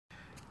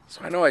So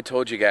I know I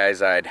told you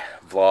guys I'd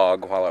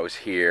vlog while I was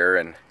here,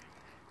 and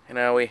you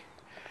know,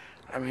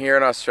 I'm here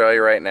in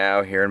Australia right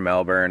now, here in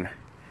Melbourne.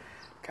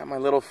 Got my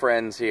little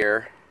friends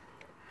here.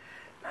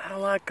 Not a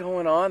lot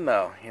going on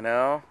though, you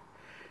know?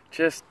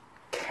 Just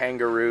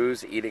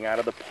kangaroos eating out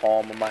of the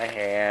palm of my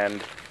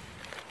hand.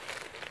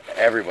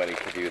 Everybody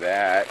could do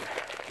that.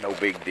 No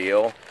big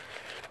deal.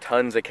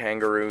 Tons of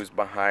kangaroos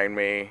behind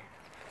me.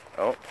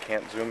 Oh,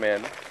 can't zoom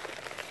in.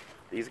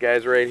 These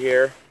guys right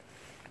here.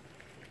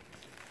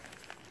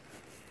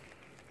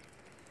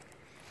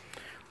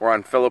 We're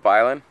on Phillip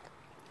Island.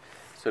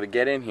 So to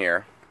get in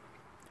here,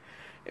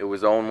 it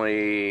was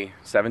only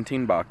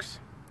 17 bucks.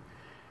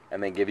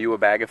 And they give you a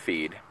bag of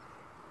feed.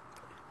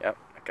 Yep,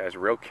 that guy's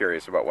real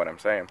curious about what I'm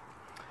saying.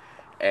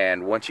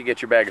 And once you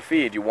get your bag of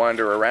feed, you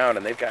wander around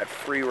and they've got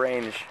free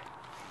range.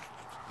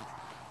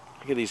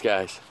 Look at these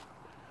guys.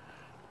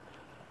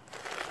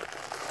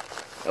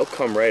 They'll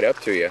come right up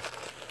to you.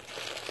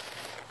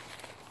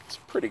 It's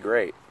pretty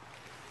great.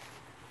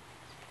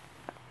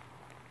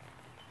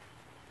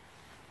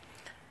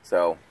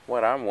 So,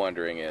 what I'm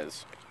wondering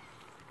is,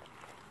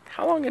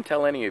 how long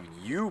until any of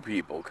you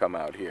people come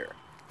out here?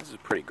 This is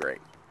pretty great.